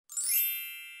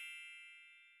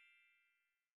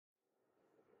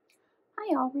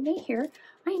Hi all, Renee here.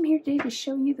 I am here today to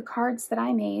show you the cards that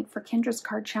I made for Kendra's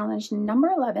Card Challenge number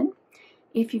 11.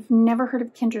 If you've never heard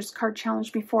of Kendra's Card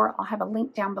Challenge before, I'll have a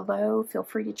link down below. Feel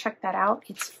free to check that out.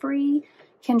 It's free.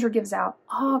 Kendra gives out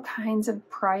all kinds of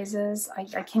prizes. I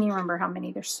can't even remember how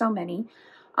many. There's so many.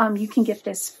 You can get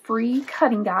this free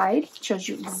cutting guide. It shows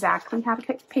you exactly how to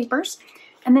cut papers.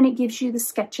 And then it gives you the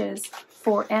sketches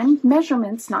and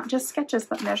measurements, not just sketches,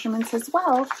 but measurements as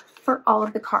well for all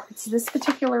of the cards. This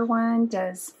particular one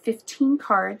does 15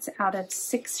 cards out of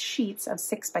 6 sheets of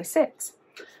 6x6.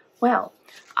 Well,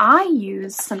 I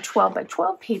used some 12 by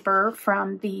 12 paper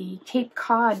from the Cape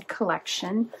Cod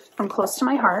collection from Close to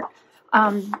My Heart.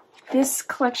 This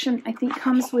collection, I think,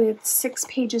 comes with 6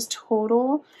 pages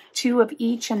total, 2 of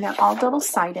each, and they're all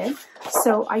double-sided.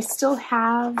 So I still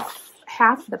have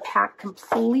half the pack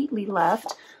completely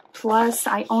left, plus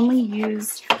I only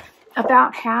used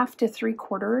about half to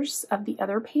 3/4 of the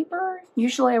other paper.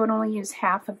 Usually I would only use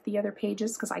half of the other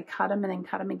pages because I cut them and then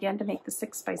cut them again to make the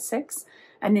 6x6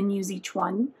 and then use each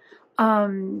one.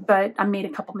 But I made a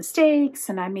couple mistakes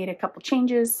and I made a couple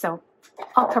changes, so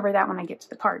I'll cover that when I get to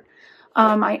the card.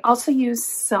 I also used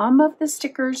some of the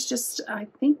stickers, I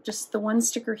think just the one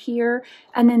sticker here.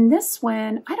 And then this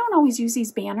one, I don't always use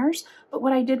these banners, but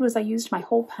what I did was I used my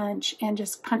hole punch and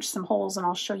just punched some holes, and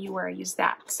I'll show you where I used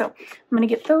that. So I'm going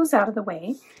to get those out of the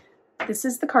way. This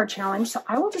is the card challenge, so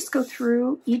I will just go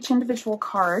through each individual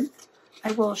card.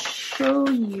 I will show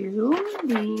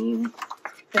you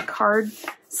the card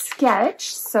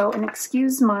sketch. So, and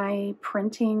excuse my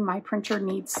printing, my printer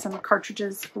needs some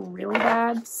cartridges really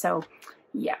bad. So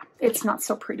yeah, it's not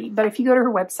so pretty, but if you go to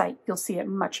her website, you'll see it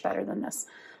much better than this.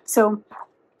 So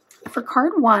for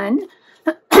card 1,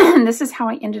 this is how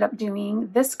I ended up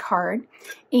doing this card.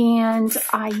 And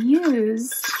I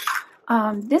used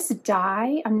this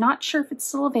die. I'm not sure if it's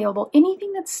still available.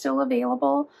 Anything that's still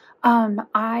available,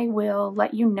 I will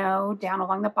let you know down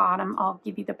along the bottom. I'll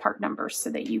give you the part number so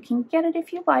that you can get it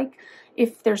if you like.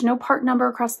 If there's no part number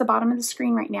across the bottom of the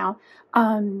screen right now,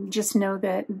 just know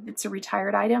that it's a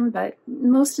retired item, but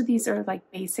most of these are like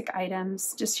basic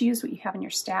items. Just use what you have in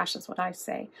your stash is what I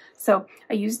say. So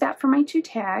I used that for my 2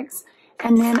 tags.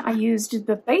 And then I used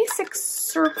the basic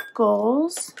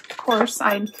circles. Of course,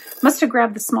 I must have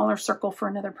grabbed the smaller circle for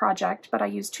another project, but I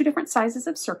used 2 different sizes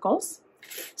of circles.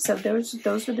 So those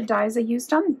were the dies I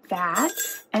used on that.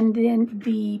 And then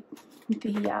the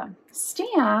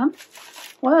stamp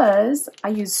was, I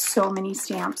used so many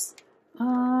stamps.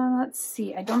 Let's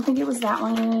see, I don't think it was that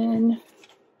one.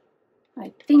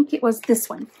 I think it was this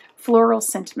one, Floral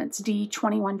Sentiments,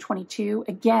 D2122.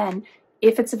 Again,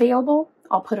 if it's available,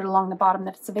 I'll put it along the bottom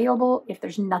that it's available. If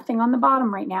there's nothing on the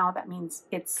bottom right now, that means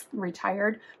it's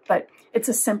retired, but it's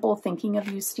a simple thinking of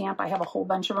you stamp. I have a whole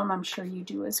bunch of them. I'm sure you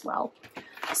do as well.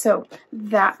 So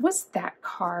that was that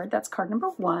card. That's card number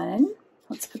 1.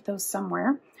 Let's put those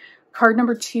somewhere. Card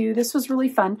number 2, this was really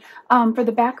fun. For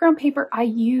the background paper, I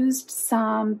used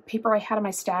some paper I had in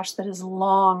my stash that is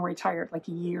long retired, like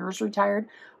years retired.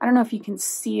 I don't know if you can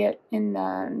see it in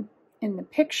the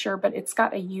picture, but it's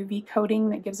got a UV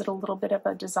coating that gives it a little bit of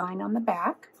a design on the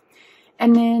back.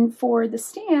 And then for the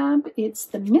stamp, it's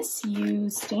the Miss You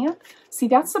stamp. See,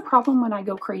 that's the problem when I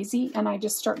go crazy and I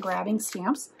just start grabbing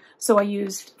stamps. So I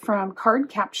used from Card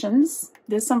Captions.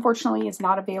 This unfortunately is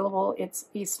not available. It's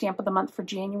a stamp of the month for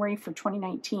January for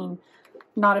 2019.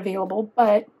 Not available,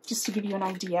 but just to give you an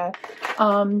idea.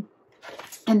 And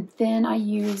then I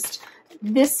used,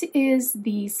 this is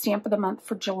the stamp of the month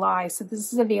for July. So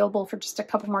this is available for just a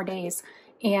couple more days.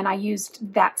 And I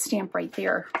used that stamp right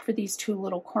there for these 2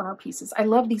 little corner pieces. I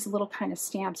love these little kind of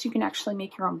stamps. You can actually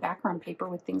make your own background paper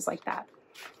with things like that.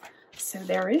 So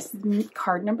there is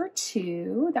card number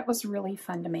 2. That was really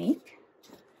fun to make.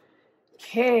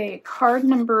 Okay, card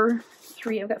number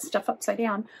 3. I've got stuff upside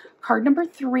down. Card number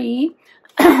 3.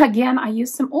 Again, I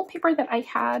used some old paper that I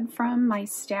had from my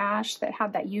stash that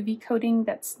had that UV coating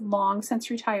that's long since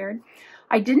retired.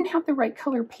 I didn't have the right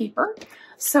color paper,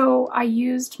 so I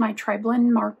used my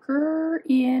tri-blend marker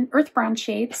in earth brown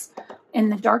shades in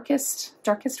the darkest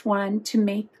one to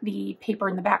make the paper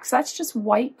in the back. So that's just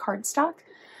white cardstock.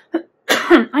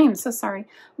 I am so sorry.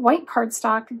 White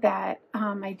cardstock that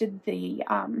I did the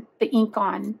ink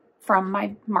on from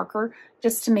my marker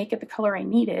just to make it the color I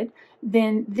needed.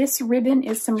 Then this ribbon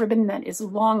is some ribbon that is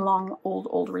long,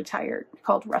 old retired,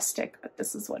 called Rustic, but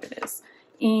this is what it is.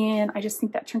 And I just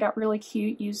think that turned out really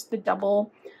cute. Used the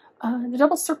double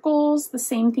circles, the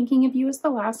same thinking of you as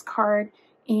the last card,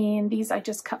 and these I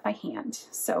just cut by hand.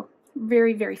 So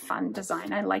very, very fun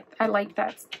design. I like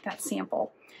that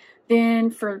sample.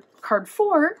 Then for card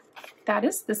 4, that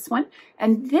is this one.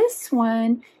 And this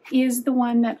one is the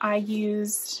one that I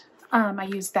used. I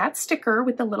used that sticker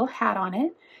with the little hat on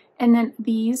it. And then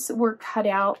these were cut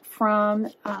out from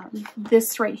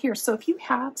this right here. So if you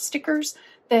have stickers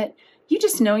that you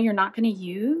just know you're not going to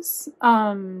use,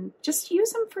 just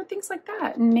use them for things like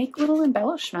that and make little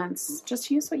embellishments. Just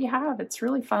use what you have. It's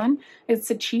really fun. It's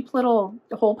a cheap little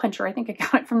hole puncher. I think I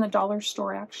got it from the dollar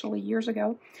store actually years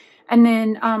ago. And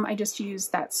then I just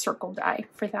used that circle die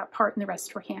for that part, and the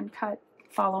rest were hand cut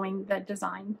following the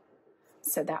design.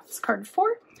 So that's card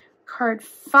 4. Card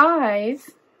 5.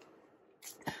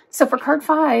 So for card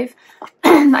 5,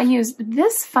 I used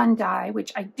this fun die,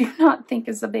 which I do not think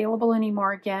is available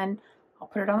anymore. Again, I'll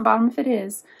put it on the bottom if it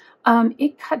is.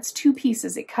 It cuts 2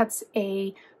 pieces. It cuts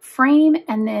a frame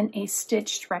and then a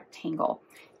stitched rectangle.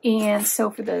 And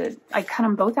so I cut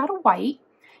them both out of white,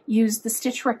 used the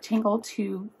stitched rectangle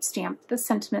to stamp the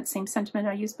sentiment, same sentiment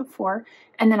I used before.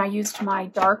 And then I used my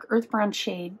dark earth brown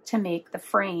shade to make the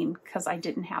frame because I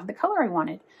didn't have the color I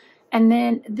wanted. And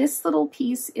then this little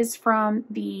piece is from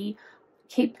the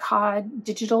Cape Cod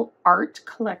Digital Art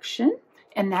Collection,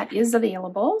 and that is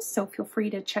available. So feel free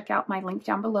to check out my link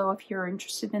down below if you're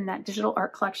interested in that digital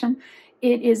art collection.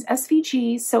 It is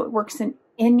SVG, so it works in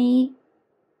any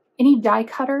die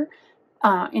cutter,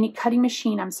 any cutting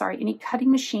machine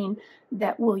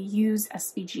that will use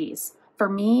SVGs. For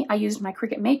me, I used my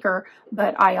Cricut Maker,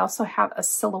 but I also have a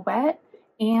Silhouette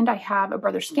and I have a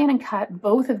Brother Scan and Cut.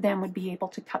 Both of them would be able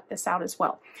to cut this out as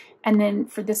well. And then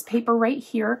for this paper right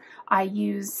here, I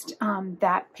used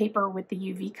that paper with the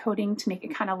UV coating to make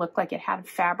it kind of look like it had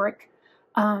fabric.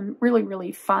 Really,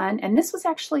 really fun. And this was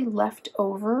actually left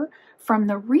over from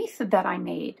the wreath that I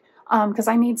made, because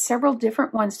I made several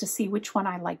different ones to see which one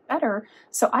I like better.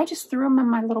 So I just threw them in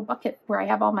my little bucket where I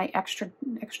have all my extra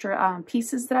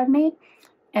pieces that I've made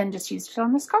and just used it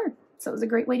on this card. So it was a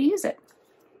great way to use it.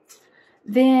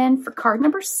 Then for card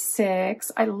number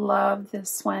 6, I love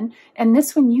this one. And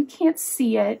this one, you can't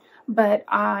see it, but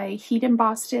I heat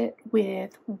embossed it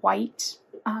with white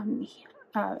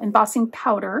embossing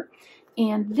powder.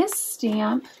 And this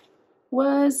stamp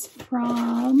was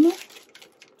from,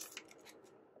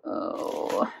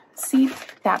 see,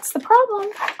 that's the problem.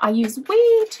 I use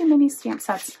way too many stamp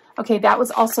sets. Okay, that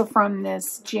was also from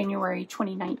this January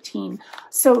 2019.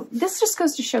 So this just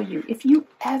goes to show you, if you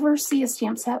ever see a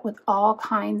stamp set with all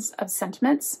kinds of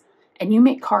sentiments and you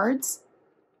make cards,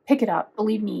 pick it up.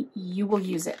 Believe me, you will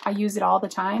use it. I use it all the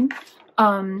time.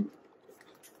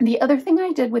 The other thing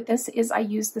I did with this is I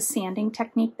used the sanding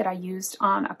technique that I used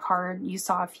on a card you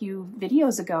saw a few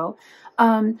videos ago.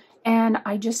 And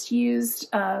I just used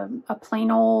a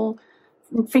plain old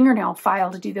fingernail file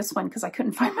to do this one because I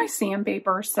couldn't find my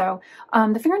sandpaper. So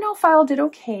the fingernail file did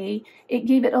okay. It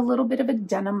gave it a little bit of a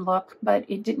denim look, but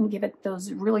it didn't give it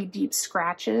those really deep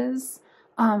scratches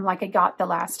like I got the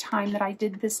last time that I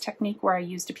did this technique where I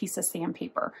used a piece of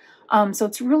sandpaper. So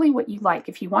it's really what you like.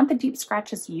 If you want the deep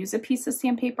scratches, use a piece of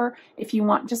sandpaper. If you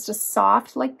want just a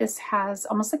soft, like this has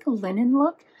almost like a linen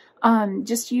look,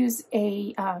 just use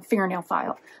a fingernail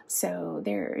file. So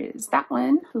there is that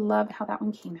one. Love how that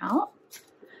one came out.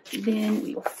 Then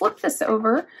we will flip this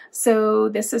over. So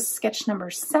this is sketch number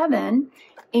 7.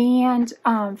 And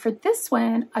for this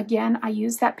one, again, I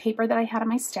used that paper that I had in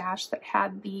my stash that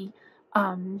had the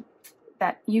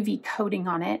that UV coating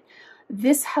on it.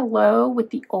 This hello with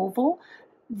the oval,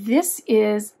 this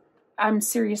is, I'm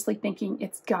seriously thinking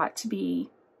it's got to be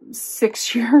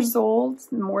 6 years old,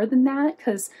 more than that,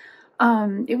 because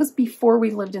it was before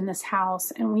we lived in this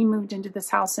house, and we moved into this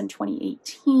house in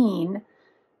 2018.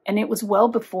 And it was well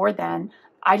before then.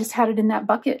 I just had it in that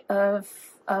bucket of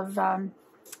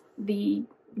the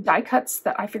die cuts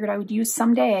that I figured I would use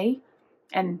someday,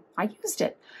 and I used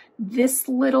it. This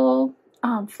little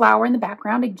flower in the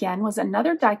background, again, was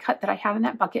another die cut that I had in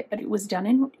that bucket, but it was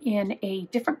done in a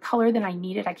different color than I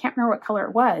needed. I can't remember what color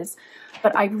it was,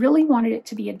 but I really wanted it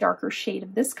to be a darker shade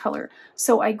of this color.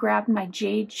 So I grabbed my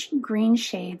jade green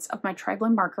shades of my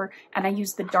tri-blend marker, and I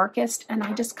used the darkest, and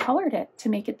I just colored it to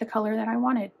make it the color that I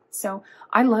wanted. So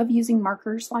I love using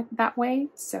markers like that way.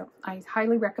 So I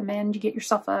highly recommend you get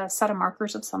yourself a set of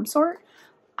markers of some sort.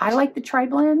 I like the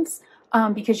tri-blends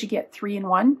because you get 3 in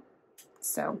 1.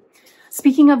 So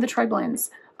speaking of the tri-blends,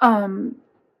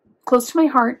 close to my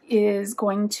heart is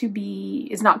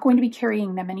not going to be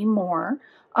carrying them anymore.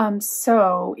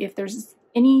 So if there's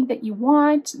any that you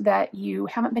want that you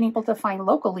haven't been able to find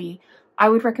locally, I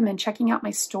would recommend checking out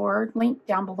my store link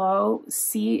down below.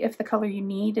 See if the color you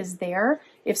need is there.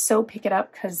 If so, pick it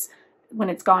up, because when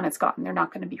it's gone, it's gone. They're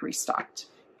not going to be restocked.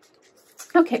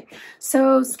 Okay,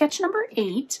 so sketch number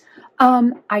 8.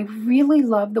 I really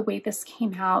love the way this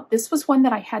came out. This was one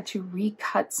that I had to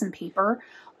recut some paper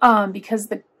because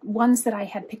the ones that I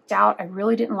had picked out, I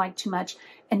really didn't like too much.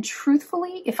 And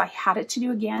truthfully, if I had it to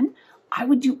do again, I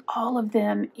would do all of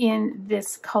them in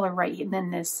this color right here,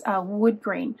 then this wood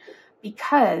grain,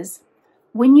 because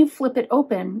when you flip it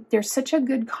open, there's such a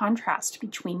good contrast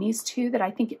between these two that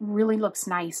I think it really looks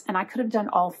nice. And I could have done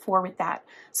all four with that.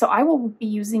 So I will be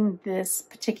using this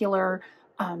particular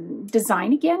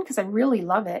design again because I really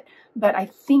love it. But I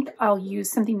think I'll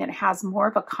use something that has more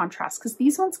of a contrast because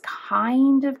these ones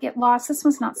kind of get lost. This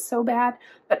one's not so bad,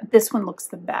 but this one looks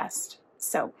the best.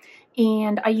 So,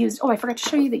 and I used, oh, I forgot to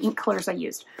show you the ink colors I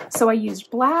used. So I used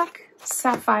black,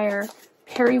 sapphire,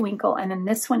 periwinkle, and then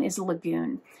this one is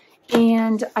lagoon.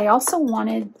 And I also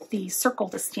wanted the circle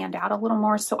to stand out a little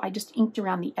more, so I just inked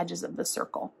around the edges of the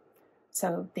circle.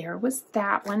 So there was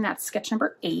that one. That's sketch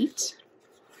number 8.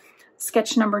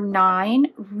 Sketch number 9,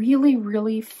 really,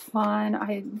 really fun.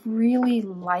 I really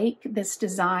like this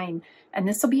design. And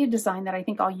this will be a design that I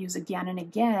think I'll use again and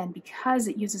again because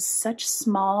it uses such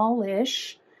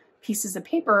smallish pieces of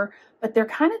paper, but they're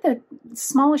kind of the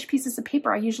smallish pieces of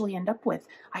paper I usually end up with.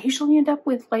 I usually end up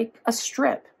with like a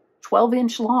strip,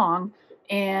 12-inch long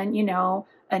and, you know,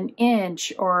 an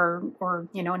inch or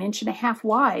you know, an inch and a half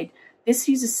wide. This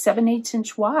uses 7/8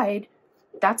 inch wide.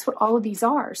 That's what all of these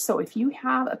are. So if you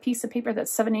have a piece of paper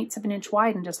that's 7/8 of an inch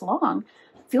wide and just long,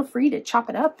 feel free to chop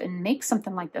it up and make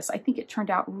something like this. I think it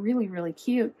turned out really, really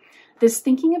cute. This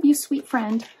Thinking of You, Sweet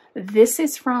Friend, this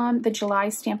is from the July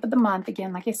stamp of the month.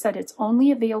 Again, like I said, it's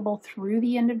only available through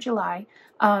the end of July.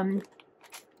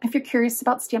 If you're curious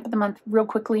about Stamp of the Month, real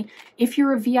quickly, if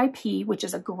you're a VIP, which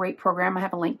is a great program, I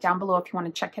have a link down below if you want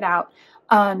to check it out,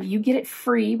 you get it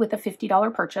free with a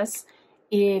 $50 purchase.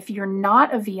 If you're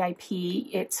not a VIP,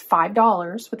 it's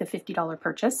 $5 with a $50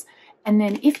 purchase. And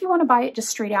then if you want to buy it just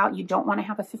straight out, you don't want to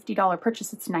have a $50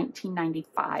 purchase, it's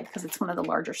 $19.95 because it's one of the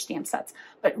larger stamp sets.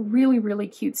 But really, really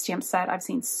cute stamp set. I've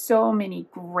seen so many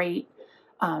great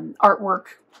artwork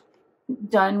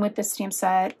done with this stamp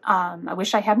set. I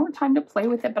wish I had more time to play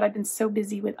with it, but I've been so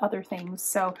busy with other things.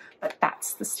 So, but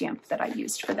that's the stamp that I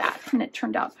used for that. And it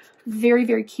turned out very,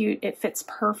 very cute. It fits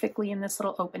perfectly in this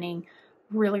little opening.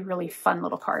 Really, really fun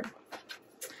little card.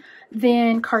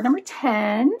 Then card number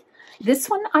 10. This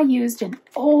one I used an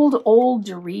old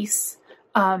Doris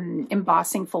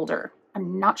embossing folder.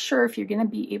 I'm not sure if you're going to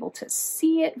be able to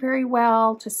see it very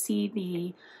well, to see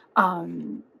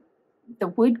the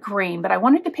wood grain, but I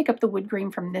wanted to pick up the wood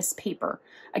grain from this paper.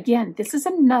 Again, this is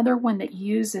another one that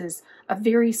uses a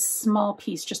very small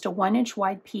piece, just a 1-inch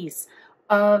wide piece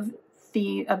of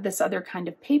this other kind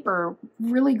of paper.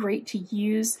 Really great to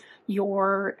use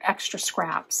your extra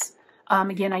scraps.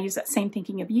 Again, I use that same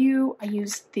Thinking of You. I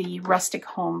used the Rustic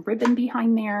Home ribbon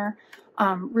behind there.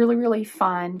 Really, really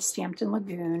fun, stamped in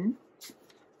Lagoon.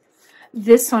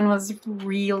 This one was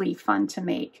really fun to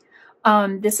make.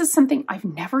 This is something I've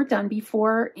never done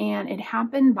before, and it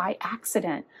happened by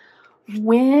accident.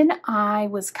 When I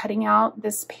was cutting out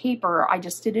this paper, I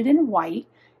just did it in white,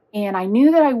 and I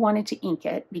knew that I wanted to ink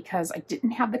it because I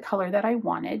didn't have the color that I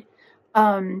wanted.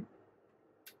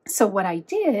 So what I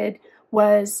did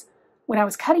was, when I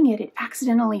was cutting it, it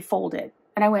accidentally folded.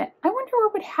 And I went, I wonder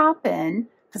what would happen,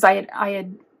 because I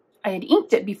had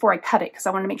inked it before I cut it because I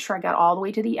wanted to make sure I got all the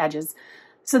way to the edges.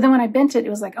 So then when I bent it, it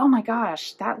was like, oh my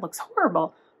gosh, that looks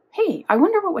horrible. Hey, I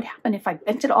wonder what would happen if I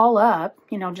bent it all up,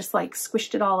 you know, just like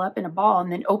squished it all up in a ball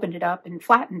and then opened it up and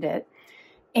flattened it.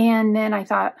 And then I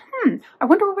thought, I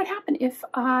wonder what would happen if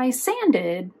I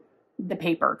sanded the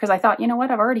paper, because I thought, you know what,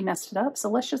 I've already messed it up, so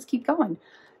let's just keep going.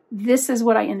 This is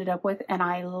what I ended up with, and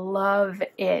I love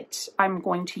it. I'm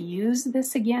going to use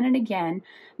this again and again.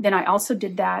 Then I also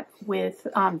did that with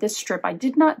this strip. I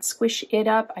did not squish it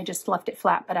up. I just left it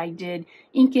flat, but I did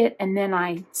ink it, and then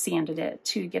I sanded it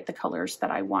to get the colors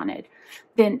that I wanted.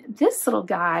 Then this little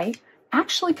guy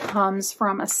actually comes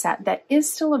from a set that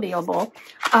is still available.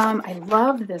 I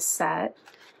love this set.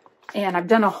 And I've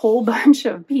done a whole bunch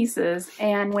of pieces,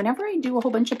 and whenever I do a whole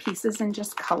bunch of pieces and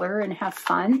just color and have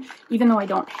fun, even though I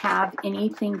don't have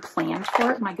anything planned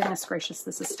for it, my goodness gracious,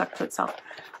 this is stuck to itself.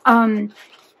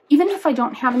 Even if I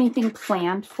don't have anything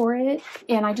planned for it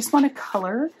and I just want to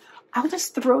color, I'll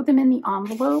just throw them in the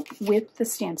envelope with the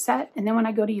stamp set. And then when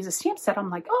I go to use a stamp set, I'm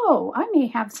like, oh, I may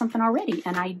have something already.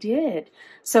 And I did.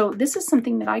 So this is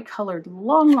something that I colored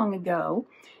long, long ago.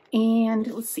 And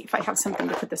let's see if I have something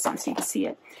to put this on so you can see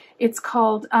it. It's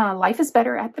called Life is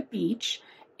Better at the Beach.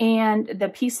 And the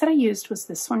piece that I used was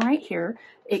this one right here.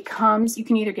 It comes, you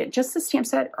can either get just the stamp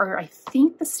set, or I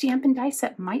think the stamp and die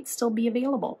set might still be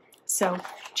available. So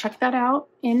check that out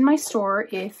in my store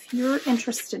if you're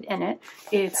interested in it.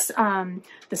 It's the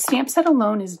stamp set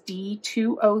alone is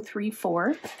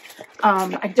D2034.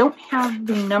 I don't have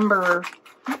the number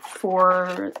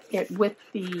for it with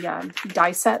the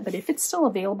die set, but if it's still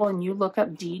available and you look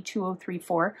up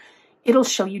D2034, it'll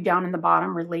show you down in the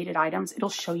bottom related items. It'll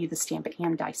show you the stamp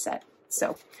and die set.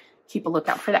 So keep a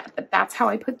lookout for that. But that's how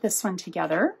I put this one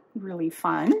together. Really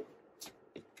fun.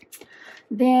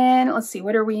 Then let's see,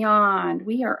 what are we on?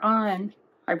 We are on,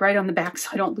 I write on the back so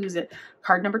I don't lose it,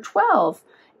 card number 12.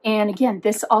 And again,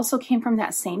 this also came from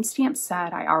that same stamp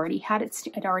set. I already had it,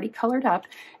 I'd already colored up,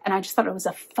 and I just thought it was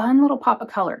a fun little pop of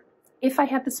color. If I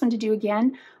had this one to do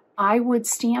again, I would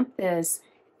stamp this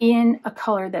in a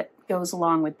color that goes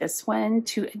along with this one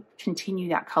to continue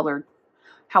that color.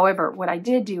 However, what I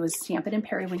did do is stamp it in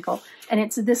periwinkle, and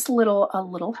it's this little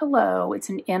hello. It's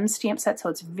an M stamp set, so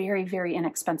it's very, very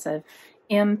inexpensive.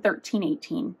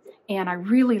 M1318, and I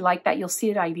really like that. You'll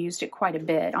see that I've used it quite a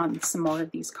bit on some more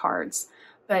of these cards,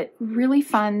 but really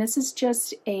fun. This is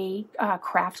just a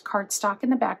craft cardstock in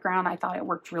the background. I thought it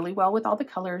worked really well with all the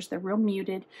colors. They're real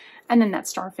muted, and then that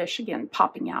starfish again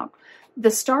popping out.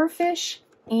 The starfish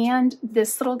and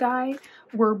this little guy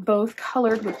were both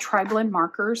colored with tri-blend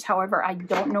markers. However, I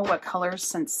don't know what colors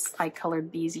since I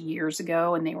colored these years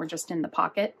ago and they were just in the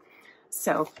pocket.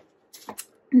 So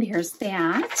there's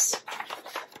that.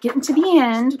 Getting to the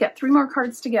end, got 3 more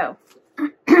cards to go.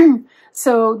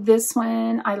 So this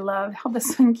one, I love how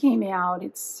this one came out.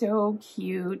 It's so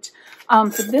cute.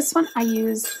 For this one, I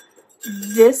used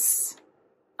this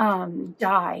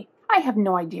die. I have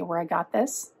no idea where I got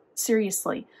this.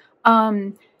 Seriously.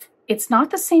 It's not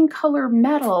the same color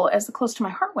metal as the Close to My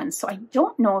Heart one, so I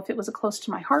don't know if it was a Close to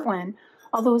My Heart one.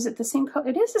 Although, is it the same color?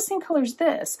 It is the same color as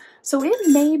this. So it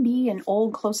may be an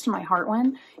old Close to My Heart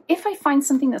one. If I find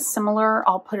something that's similar,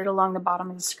 I'll put it along the bottom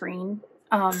of the screen.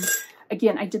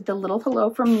 Again, I did the little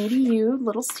hello from me to you,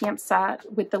 little stamp set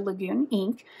with the Lagoon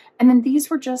ink. And then these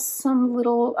were just some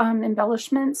little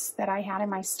embellishments that I had in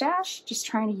my stash, just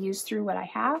trying to use through what I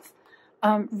have.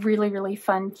 Really, really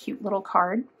fun, cute little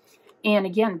card. And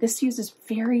again, this uses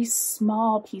very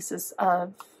small pieces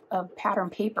of pattern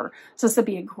paper. So this would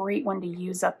be a great one to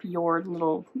use up your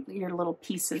little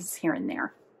pieces here and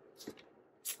there.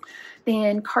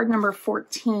 Then card number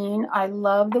 14, I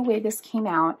love the way this came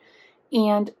out.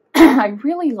 And I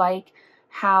really like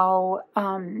how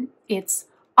it's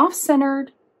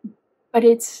off-centered, but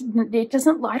it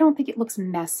doesn't, I don't think it looks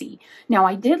messy. Now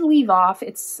I did leave off,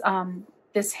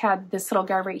 this had this little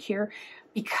guy right here.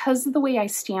 Because of the way I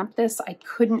stamped this, I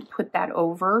couldn't put that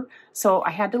over, so I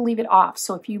had to leave it off.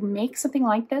 So if you make something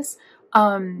like this,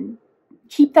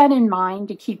 keep that in mind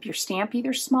to keep your stamp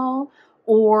either small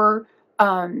or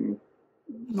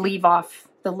leave off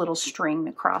the little string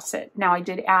across it. Now I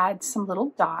did add some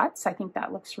little dots. I think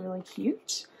that looks really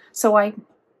cute. So I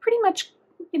pretty much,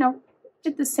 you know,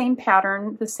 did the same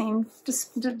pattern, the same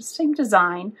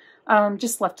design,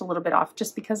 just left a little bit off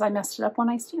just because I messed it up when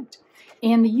I stamped.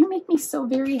 And the You Make Me So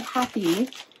Very Happy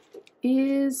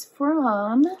is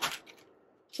from,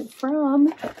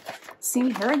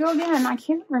 see, here I go again. I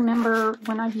can't remember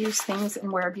when I've used things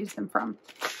and where I've used them from.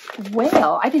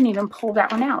 Well, I didn't even pull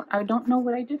that one out. I don't know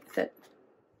what I did with it.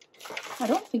 I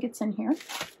don't think it's in here.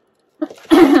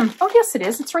 Oh, yes, it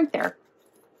is. It's right there.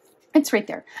 It's right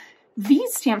there.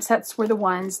 These stamp sets were the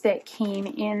ones that came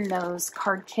in those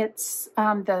card kits,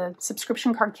 the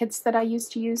subscription card kits that I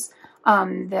used to use,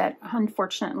 that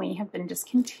unfortunately have been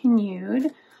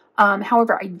discontinued.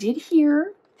 However, I did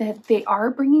hear that they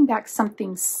are bringing back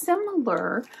something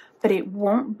similar, but it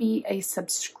won't be a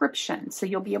subscription. So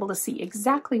you'll be able to see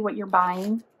exactly what you're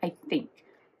buying, I think.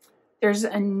 There's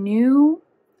a new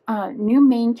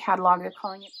main catalog. They're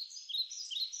calling it